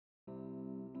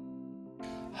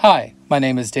Hi, my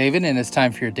name is David, and it's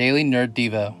time for your Daily Nerd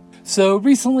Devo. So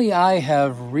recently I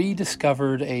have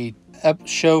rediscovered a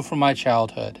show from my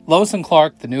childhood, Lois and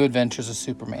Clark, The New Adventures of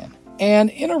Superman.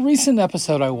 And in a recent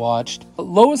episode I watched,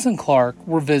 Lois and Clark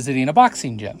were visiting a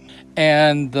boxing gym.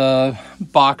 And the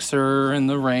boxer in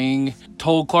the ring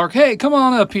told Clark, "Hey, come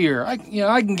on up here. I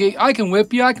can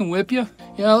whip you.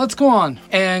 Let's go on."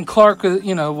 And Clark,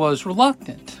 was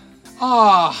reluctant.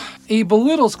 He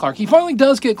belittles Clark. He finally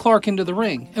does get Clark into the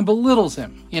ring and belittles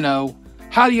him.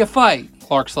 How do you fight?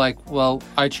 Clark's like, well,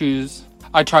 I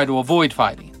try to avoid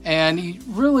fighting. And he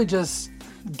really just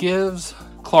gives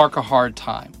Clark a hard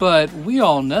time. But we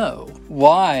all know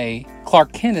why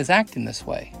Clark Kent is acting this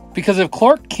way. Because if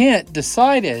Clark Kent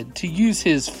decided to use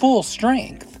his full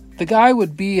strength, the guy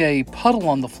would be a puddle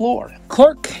on the floor.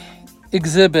 Clark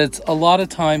exhibits a lot of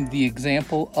time the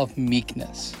example of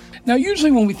meekness. Now, usually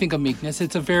when we think of meekness,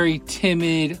 it's a very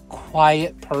timid,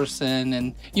 quiet person,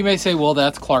 and you may say, well,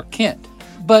 that's Clark Kent.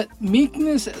 But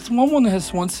meekness, as someone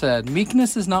has once said,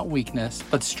 meekness is not weakness,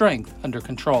 but strength under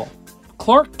control.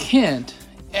 Clark Kent,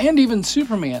 and even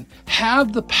Superman,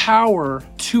 have the power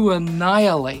to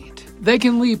annihilate. They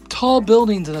can leap tall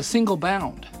buildings in a single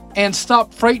bound and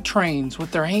stop freight trains with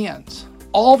their hands.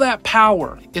 All that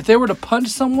power, if they were to punch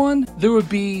someone, there would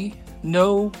be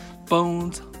no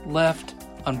bones left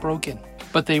unbroken,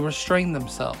 but they restrain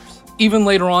themselves. Even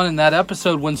later on in that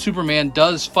episode, when Superman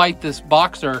does fight this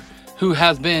boxer who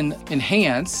has been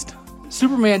enhanced,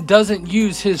 Superman doesn't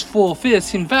use his full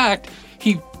fist. In fact,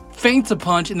 he feints a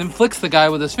punch and then flicks the guy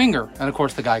with his finger, and of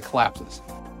course the guy collapses.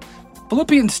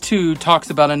 Philippians 2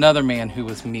 talks about another man who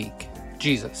was meek,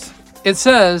 Jesus. It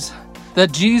says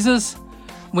that Jesus,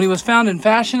 when he was found in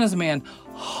fashion as a man,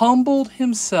 humbled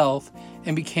himself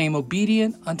and became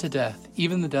obedient unto death,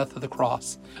 even the death of the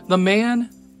cross. The man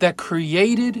that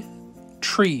created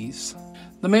trees,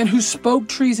 the man who spoke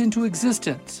trees into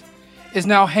existence, is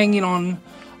now hanging on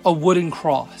a wooden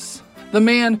cross. The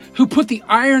man who put the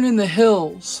iron in the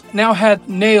hills now had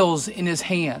nails in his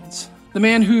hands. The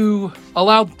man who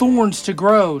allowed thorns to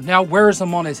grow now wears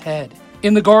them on his head.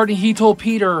 In the garden, he told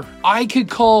Peter, I could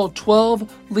call 12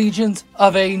 legions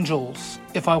of angels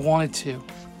if I wanted to.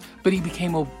 But he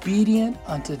became obedient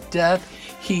unto death.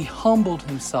 He humbled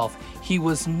himself. He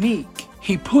was meek.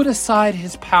 He put aside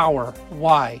his power.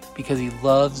 Why? Because he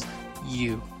loves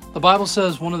you. The Bible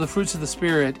says one of the fruits of the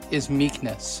Spirit is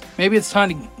meekness. Maybe it's time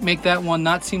to make that one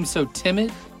not seem so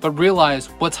timid, but realize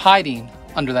what's hiding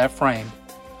under that frame.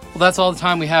 Well, that's all the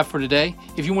time we have for today.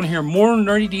 If you want to hear more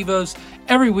Nerdy Devos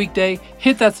every weekday,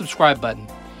 hit that subscribe button.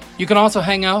 You can also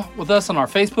hang out with us on our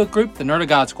Facebook group, the Nerd of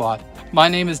God Squad. My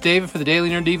name is David for the Daily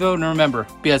Nerd Devo, and remember,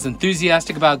 be as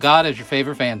enthusiastic about God as your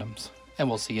favorite fandoms. And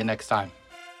we'll see you next time.